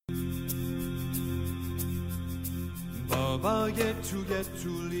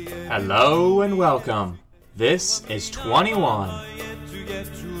Hello and welcome. This is 21.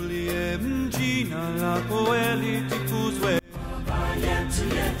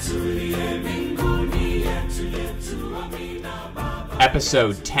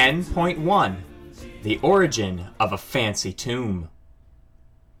 Episode 10.1 The Origin of a Fancy Tomb.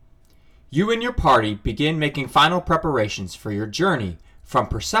 You and your party begin making final preparations for your journey from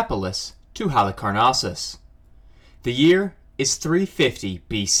Persepolis to Halicarnassus. The year is 350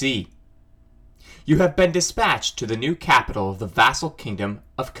 BC. You have been dispatched to the new capital of the vassal kingdom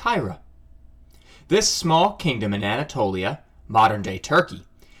of Caira. This small kingdom in Anatolia, modern-day Turkey,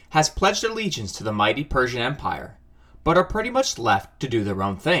 has pledged allegiance to the mighty Persian Empire, but are pretty much left to do their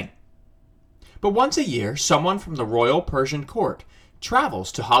own thing. But once a year, someone from the royal Persian court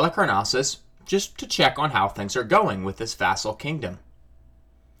travels to Halicarnassus just to check on how things are going with this vassal kingdom.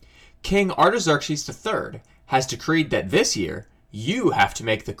 King Artaxerxes III has decreed that this year you have to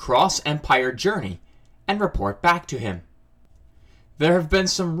make the cross-empire journey and report back to him. There have been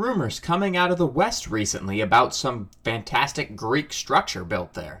some rumors coming out of the West recently about some fantastic Greek structure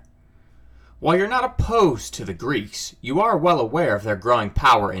built there. While you're not opposed to the Greeks, you are well aware of their growing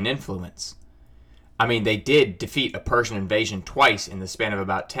power and influence. I mean, they did defeat a Persian invasion twice in the span of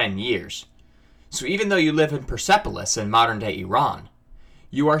about 10 years. So even though you live in Persepolis in modern-day Iran,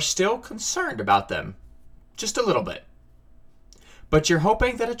 you are still concerned about them, just a little bit. But you're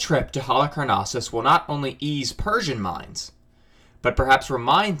hoping that a trip to Halicarnassus will not only ease Persian minds, but perhaps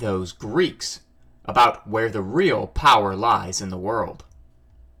remind those Greeks about where the real power lies in the world.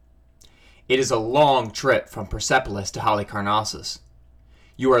 It is a long trip from Persepolis to Halicarnassus.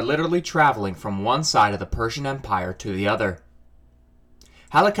 You are literally traveling from one side of the Persian Empire to the other.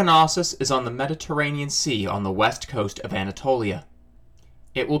 Halicarnassus is on the Mediterranean Sea on the west coast of Anatolia.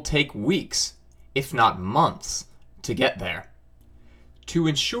 It will take weeks, if not months, to get there. To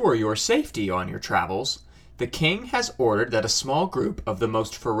ensure your safety on your travels, the king has ordered that a small group of the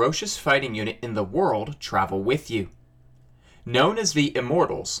most ferocious fighting unit in the world travel with you. Known as the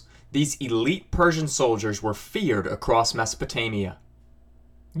Immortals, these elite Persian soldiers were feared across Mesopotamia.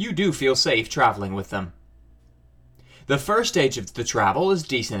 You do feel safe traveling with them. The first stage of the travel is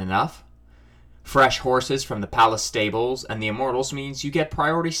decent enough. Fresh horses from the palace stables and the Immortals means you get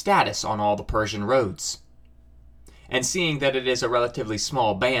priority status on all the Persian roads. And seeing that it is a relatively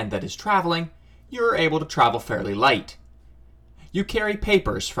small band that is traveling, you're able to travel fairly light. You carry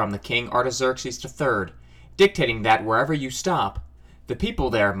papers from the King Artaxerxes III, dictating that wherever you stop, the people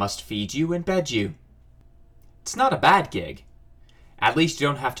there must feed you and bed you. It's not a bad gig. At least you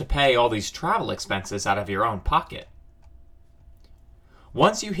don't have to pay all these travel expenses out of your own pocket.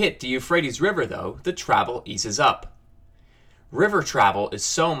 Once you hit the Euphrates River, though, the travel eases up. River travel is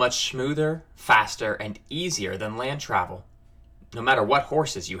so much smoother, faster, and easier than land travel, no matter what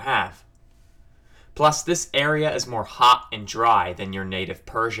horses you have. Plus, this area is more hot and dry than your native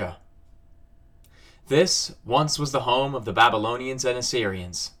Persia. This once was the home of the Babylonians and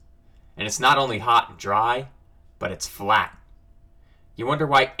Assyrians, and it's not only hot and dry, but it's flat. You wonder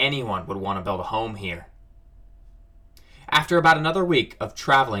why anyone would want to build a home here. After about another week of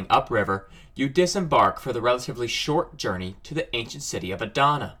traveling upriver, you disembark for the relatively short journey to the ancient city of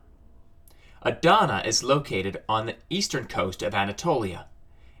Adana. Adana is located on the eastern coast of Anatolia,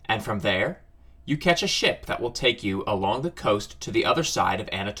 and from there, you catch a ship that will take you along the coast to the other side of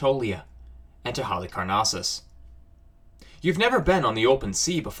Anatolia, and to Halicarnassus. You've never been on the open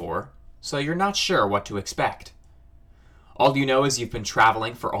sea before, so you're not sure what to expect. All you know is you've been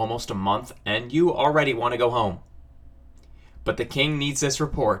traveling for almost a month, and you already want to go home. But the king needs this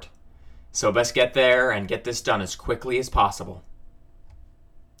report, so best get there and get this done as quickly as possible.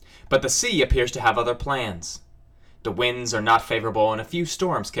 But the sea appears to have other plans. The winds are not favorable and a few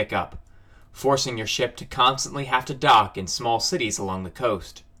storms kick up, forcing your ship to constantly have to dock in small cities along the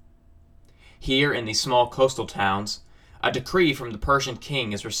coast. Here in these small coastal towns, a decree from the Persian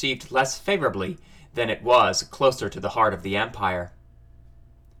king is received less favorably than it was closer to the heart of the empire.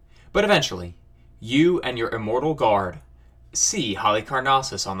 But eventually, you and your immortal guard see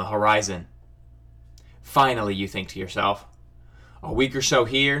Halicarnassus on the horizon. Finally, you think to yourself, a week or so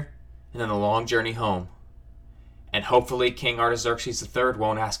here, and then a long journey home. And hopefully King Artaxerxes III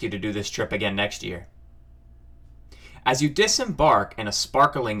won't ask you to do this trip again next year. As you disembark in a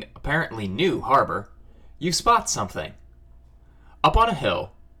sparkling, apparently new harbor, you spot something. Up on a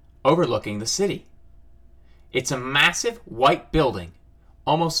hill, overlooking the city. It's a massive white building,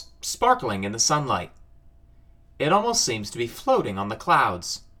 almost sparkling in the sunlight. It almost seems to be floating on the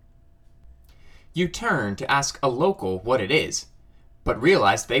clouds. You turn to ask a local what it is, but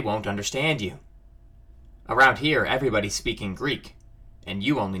realize they won't understand you. Around here, everybody's speaking Greek, and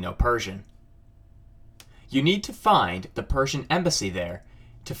you only know Persian. You need to find the Persian embassy there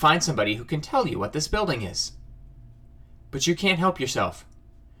to find somebody who can tell you what this building is. But you can't help yourself.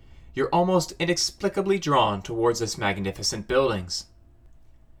 You're almost inexplicably drawn towards this magnificent buildings.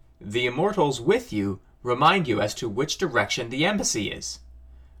 The immortals with you remind you as to which direction the embassy is.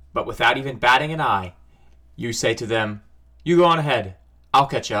 But without even batting an eye, you say to them, "You go on ahead, I'll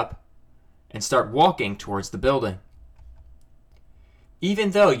catch up," and start walking towards the building.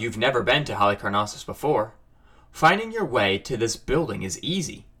 Even though you've never been to Halicarnassus before, finding your way to this building is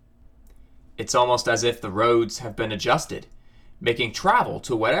easy. It's almost as if the roads have been adjusted, making travel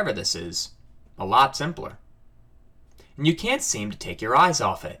to whatever this is a lot simpler. And you can't seem to take your eyes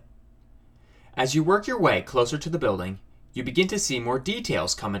off it. As you work your way closer to the building, you begin to see more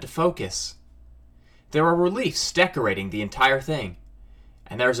details come into focus. There are reliefs decorating the entire thing,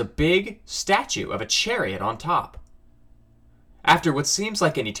 and there's a big statue of a chariot on top. After what seems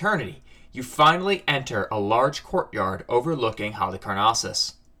like an eternity, you finally enter a large courtyard overlooking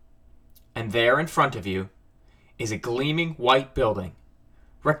Halicarnassus. And there in front of you is a gleaming white building,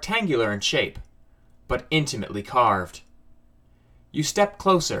 rectangular in shape, but intimately carved. You step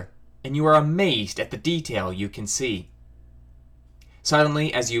closer, and you are amazed at the detail you can see.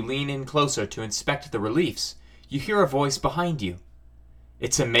 Suddenly, as you lean in closer to inspect the reliefs, you hear a voice behind you.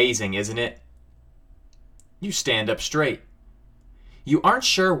 It's amazing, isn't it? You stand up straight. You aren't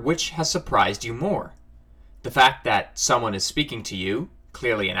sure which has surprised you more. The fact that someone is speaking to you,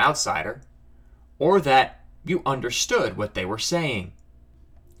 clearly an outsider, or that you understood what they were saying.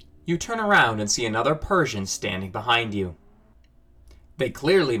 You turn around and see another Persian standing behind you. They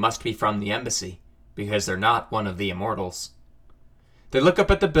clearly must be from the embassy, because they're not one of the immortals. They look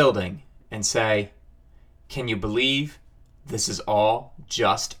up at the building and say, "Can you believe this is all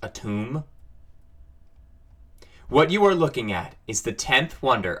just a tomb?" What you are looking at is the 10th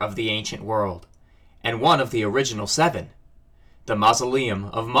wonder of the ancient world, and one of the original 7, the Mausoleum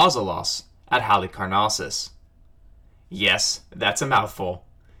of Mausolos at Halicarnassus. Yes, that's a mouthful,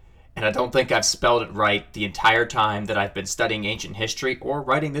 and I don't think I've spelled it right the entire time that I've been studying ancient history or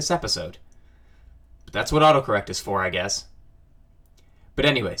writing this episode. But that's what autocorrect is for, I guess. But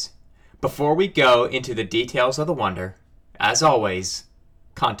anyways, before we go into the details of the wonder, as always,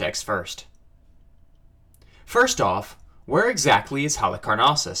 context first. First off, where exactly is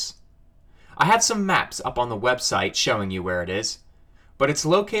Halicarnassus? I have some maps up on the website showing you where it is, but it's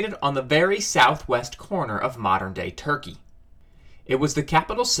located on the very southwest corner of modern-day Turkey. It was the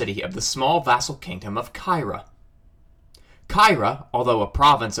capital city of the small vassal kingdom of Caira. Caira, although a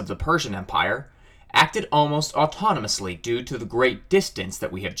province of the Persian Empire, acted almost autonomously due to the great distance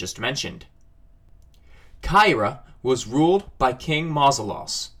that we have just mentioned. Caira was ruled by King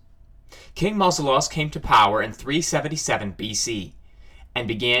Mausolos. King Mausolos came to power in 377 BC and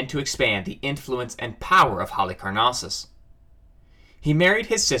began to expand the influence and power of Halicarnassus. He married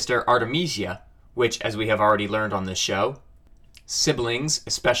his sister Artemisia, which, as we have already learned on this show, siblings,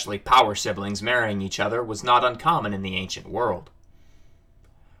 especially power siblings, marrying each other was not uncommon in the ancient world.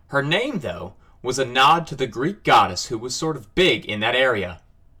 Her name, though, was a nod to the Greek goddess who was sort of big in that area,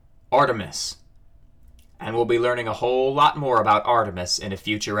 Artemis. And we'll be learning a whole lot more about Artemis in a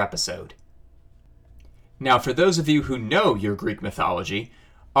future episode. Now, for those of you who know your Greek mythology,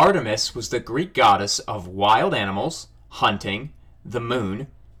 Artemis was the Greek goddess of wild animals, hunting, the moon,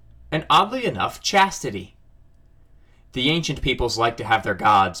 and oddly enough, chastity. The ancient peoples like to have their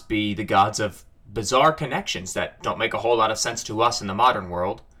gods be the gods of bizarre connections that don't make a whole lot of sense to us in the modern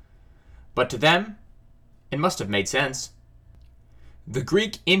world. But to them, it must have made sense. The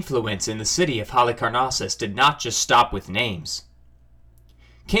Greek influence in the city of Halicarnassus did not just stop with names.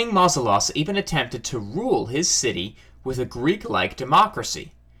 King Mausolos even attempted to rule his city with a Greek-like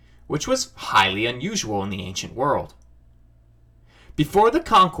democracy, which was highly unusual in the ancient world. Before the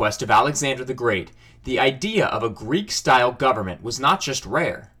conquest of Alexander the Great, the idea of a Greek-style government was not just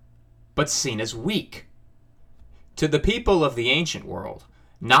rare, but seen as weak. To the people of the ancient world,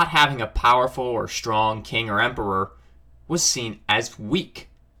 not having a powerful or strong king or emperor was seen as weak.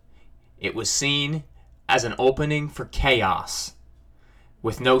 It was seen as an opening for chaos,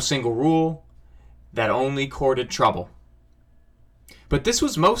 with no single rule that only courted trouble. But this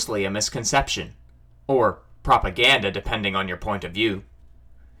was mostly a misconception, or propaganda depending on your point of view.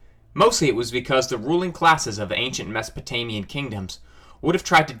 Mostly it was because the ruling classes of the ancient Mesopotamian kingdoms would have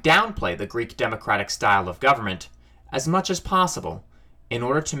tried to downplay the Greek democratic style of government as much as possible in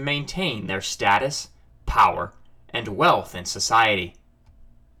order to maintain their status, power, and wealth in society.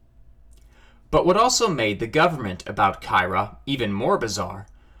 But what also made the government about Caira even more bizarre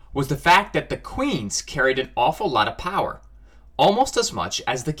was the fact that the queens carried an awful lot of power, almost as much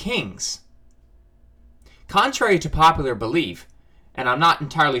as the kings. Contrary to popular belief, and I'm not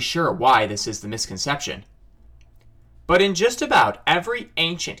entirely sure why this is the misconception, but in just about every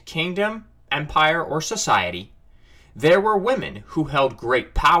ancient kingdom, empire, or society, there were women who held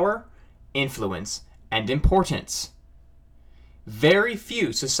great power, influence, and importance. Very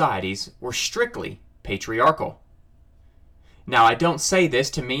few societies were strictly patriarchal. Now, I don't say this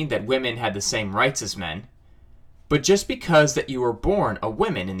to mean that women had the same rights as men, but just because that you were born a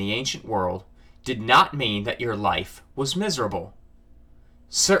woman in the ancient world did not mean that your life was miserable.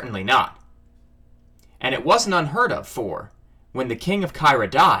 Certainly not. And it wasn't unheard of for, when the king of Cairo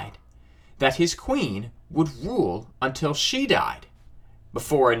died, that his queen would rule until she died,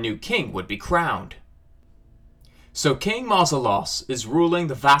 before a new king would be crowned. So King Mausoleus is ruling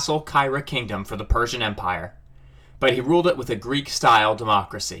the vassal Cairo kingdom for the Persian Empire, but he ruled it with a Greek-style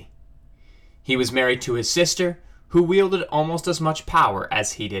democracy. He was married to his sister, who wielded almost as much power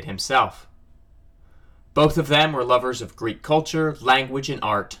as he did himself. Both of them were lovers of Greek culture, language, and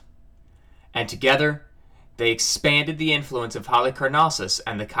art, and together they expanded the influence of Halicarnassus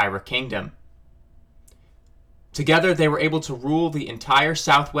and the Cairo kingdom. Together they were able to rule the entire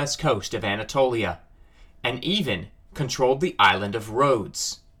southwest coast of Anatolia, and even controlled the island of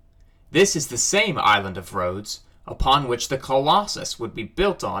Rhodes. This is the same island of Rhodes upon which the Colossus would be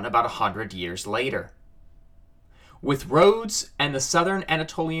built on about 100 years later. With Rhodes and the southern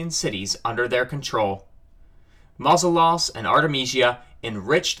Anatolian cities under their control, Mausolus and Artemisia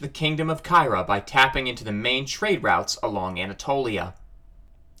enriched the kingdom of Cairo by tapping into the main trade routes along Anatolia.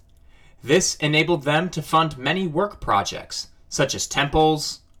 This enabled them to fund many work projects, such as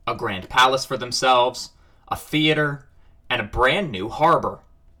temples, a grand palace for themselves, a theater, and a brand new harbor.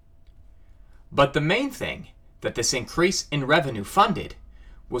 But the main thing that this increase in revenue funded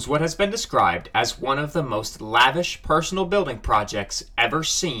was what has been described as one of the most lavish personal building projects ever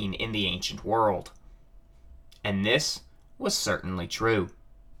seen in the ancient world. And this was certainly true.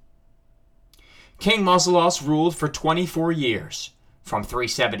 King Mausolus ruled for 24 years, from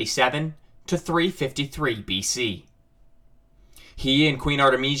 377 to 353 BC. He and Queen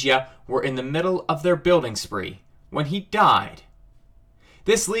Artemisia were in the middle of their building spree when he died.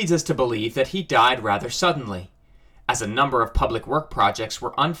 This leads us to believe that he died rather suddenly, as a number of public work projects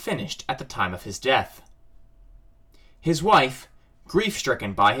were unfinished at the time of his death. His wife,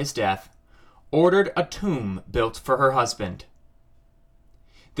 grief-stricken by his death, ordered a tomb built for her husband.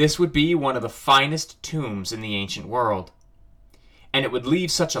 This would be one of the finest tombs in the ancient world, and it would leave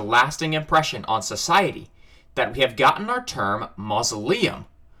such a lasting impression on society that we have gotten our term mausoleum,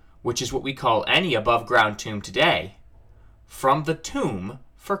 which is what we call any above-ground tomb today, from the tomb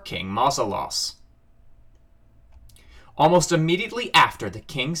for King Mausolus. Almost immediately after the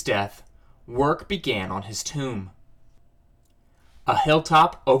king's death, work began on his tomb. A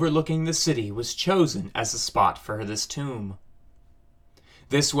hilltop overlooking the city was chosen as the spot for this tomb.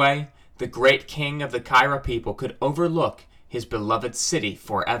 This way, the great king of the Cairo people could overlook his beloved city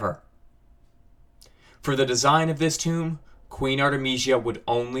forever. For the design of this tomb, Queen Artemisia would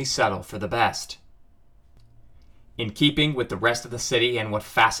only settle for the best. In keeping with the rest of the city and what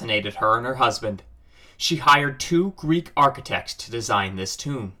fascinated her and her husband, she hired 2 Greek architects to design this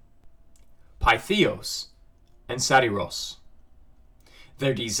tomb, Pythios and Satyros.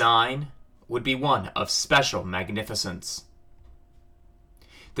 Their design would be one of special magnificence.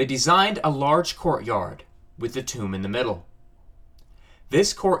 They designed a large courtyard with the tomb in the middle.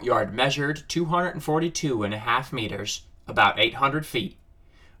 This courtyard measured 242.5 meters, about 800 feet,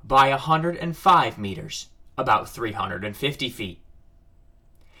 by 105 meters, about 350 feet.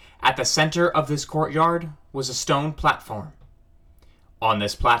 At the center of this courtyard was a stone platform. On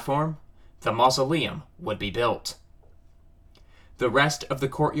this platform, the mausoleum would be built. The rest of the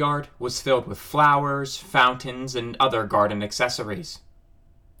courtyard was filled with flowers, fountains, and other garden accessories.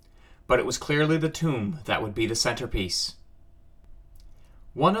 But it was clearly the tomb that would be the centerpiece.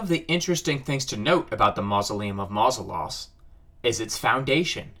 One of the interesting things to note about the Mausoleum of Mausolus is its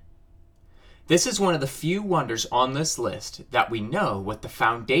foundation. This is one of the few wonders on this list that we know what the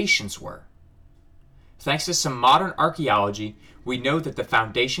foundations were. Thanks to some modern archaeology, we know that the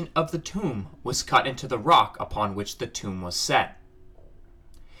foundation of the tomb was cut into the rock upon which the tomb was set.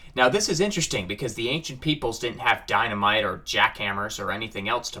 Now this is interesting because the ancient peoples didn't have dynamite or jackhammers or anything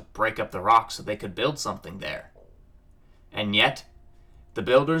else to break up the rock so they could build something there. And yet, the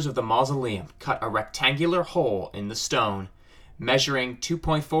builders of the mausoleum cut a rectangular hole in the stone measuring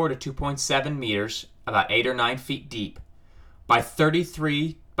 2.4 to 2.7 meters, about 8 or 9 feet deep, by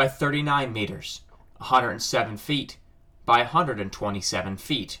 33 by 39 meters, 107 feet, by 127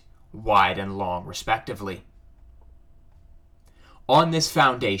 feet, wide and long respectively. On this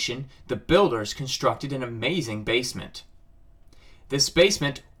foundation, the builders constructed an amazing basement. This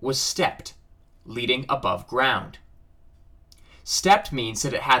basement was stepped, leading above ground. Stepped means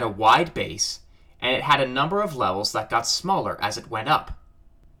that it had a wide base, and it had a number of levels that got smaller as it went up.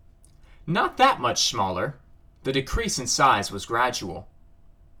 Not that much smaller. The decrease in size was gradual.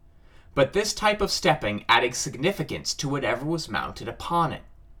 But this type of stepping added significance to whatever was mounted upon it.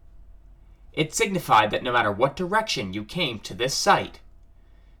 It signified that no matter what direction you came to this site,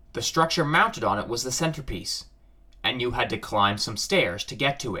 the structure mounted on it was the centerpiece, and you had to climb some stairs to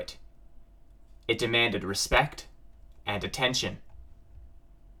get to it. It demanded respect and attention.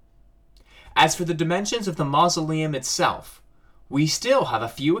 As for the dimensions of the mausoleum itself, we still have a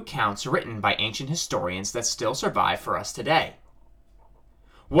few accounts written by ancient historians that still survive for us today.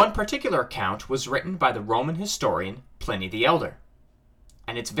 One particular account was written by the Roman historian Pliny the Elder,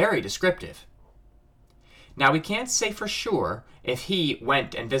 and it's very descriptive. Now, we can't say for sure if he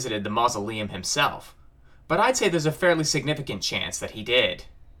went and visited the mausoleum himself, but I'd say there's a fairly significant chance that he did.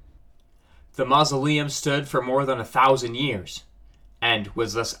 The mausoleum stood for more than 1,000 years, and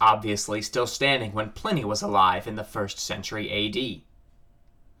was thus obviously still standing when Pliny was alive in the 1st century AD.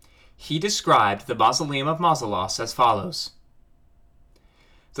 He described the mausoleum of Mausoleus as follows.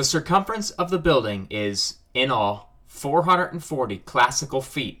 The circumference of the building is, in all, 440 classical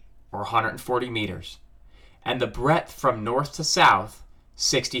feet, or 140 meters, and the breadth from north to south,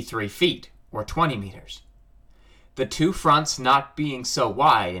 63 feet, or 20 meters, the two fronts not being so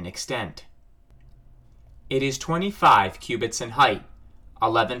wide in extent. It is 25 cubits in height,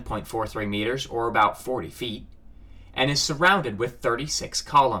 11.43 meters, or about 40 feet, and is surrounded with 36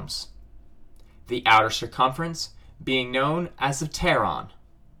 columns, the outer circumference being known as the Pteron.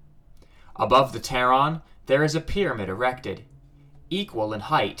 Above the Pteron, there is a pyramid erected, equal in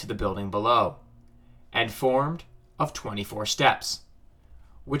height to the building below, and formed of 24 steps,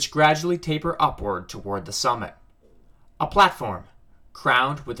 which gradually taper upward toward the summit. A platform,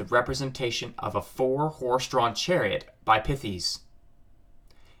 crowned with the representation of a 4-horse-drawn chariot by Pythes.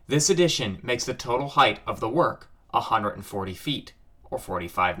 This addition makes the total height of the work 140 feet, or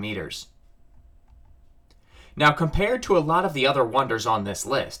 45 meters. Now, compared to a lot of the other wonders on this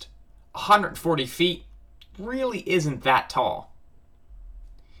list, 140 feet really isn't that tall.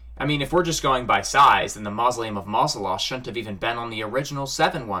 I mean, if we're just going by size, then the Mausoleum of Mausoleus shouldn't have even been on the original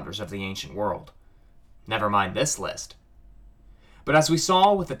 7 wonders of the ancient world. Never mind this list. But as we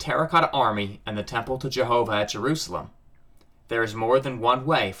saw with the Terracotta Army and the Temple to Jehovah at Jerusalem, there is more than one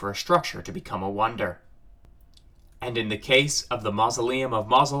way for a structure to become a wonder. And in the case of the Mausoleum of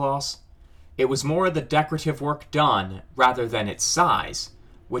Mausoleus, it was more the decorative work done rather than its size,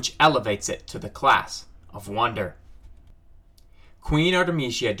 which elevates it to the class of wonder. Queen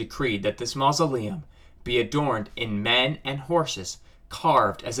Artemisia decreed that this mausoleum be adorned in men and horses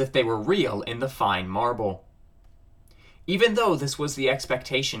carved as if they were real in the fine marble. Even though this was the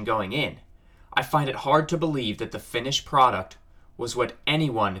expectation going in, I find it hard to believe that the finished product was what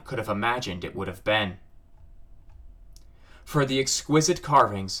anyone could have imagined it would have been. For the exquisite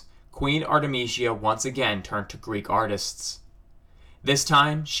carvings, Queen Artemisia once again turned to Greek artists. This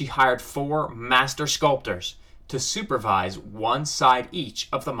time, she hired 4 master sculptors to supervise one side each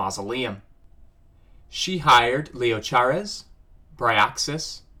of the mausoleum. She hired Leochares,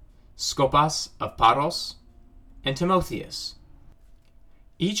 Bryaxis, Skopas of Paros, and Timotheus.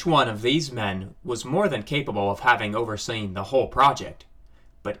 Each one of these men was more than capable of having overseen the whole project,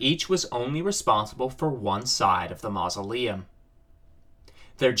 but each was only responsible for one side of the mausoleum.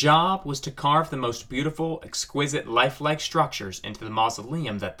 Their job was to carve the most beautiful, exquisite, lifelike structures into the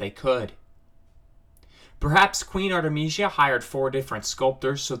mausoleum that they could. Perhaps Queen Artemisia hired 4 different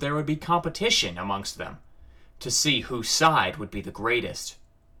sculptors so there would be competition amongst them, to see whose side would be the greatest.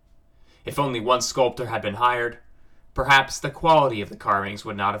 If only one sculptor had been hired, perhaps the quality of the carvings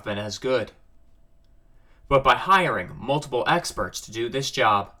would not have been as good. But by hiring multiple experts to do this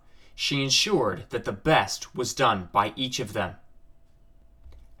job, she ensured that the best was done by each of them.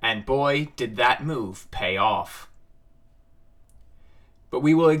 And boy, did that move pay off. But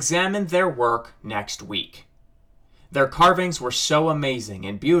we will examine their work next week. Their carvings were so amazing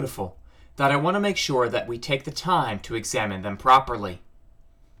and beautiful that I want to make sure that we take the time to examine them properly.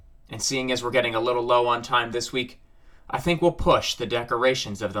 And seeing as we're getting a little low on time this week, I think we'll push the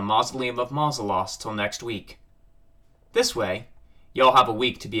decorations of the Mausoleum of Mausoleus till next week. This way, you'll have a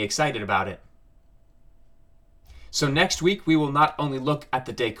week to be excited about it. So next week we will not only look at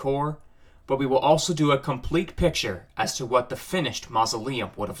the decor, but we will also do a complete picture as to what the finished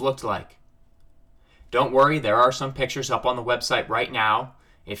mausoleum would have looked like. Don't worry, there are some pictures up on the website right now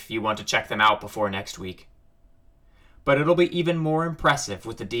if you want to check them out before next week. But it'll be even more impressive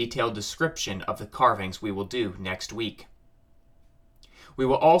with the detailed description of the carvings we will do next week. We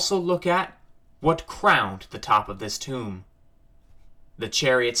will also look at what crowned the top of this tomb. The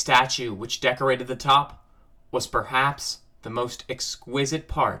chariot statue which decorated the top was perhaps the most exquisite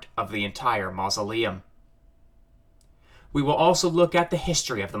part of the entire mausoleum. We will also look at the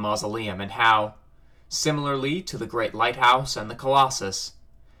history of the mausoleum and how, similarly to the Great Lighthouse and the Colossus,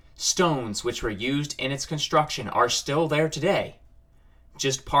 stones which were used in its construction are still there today,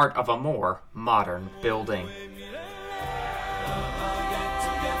 just part of a more modern building.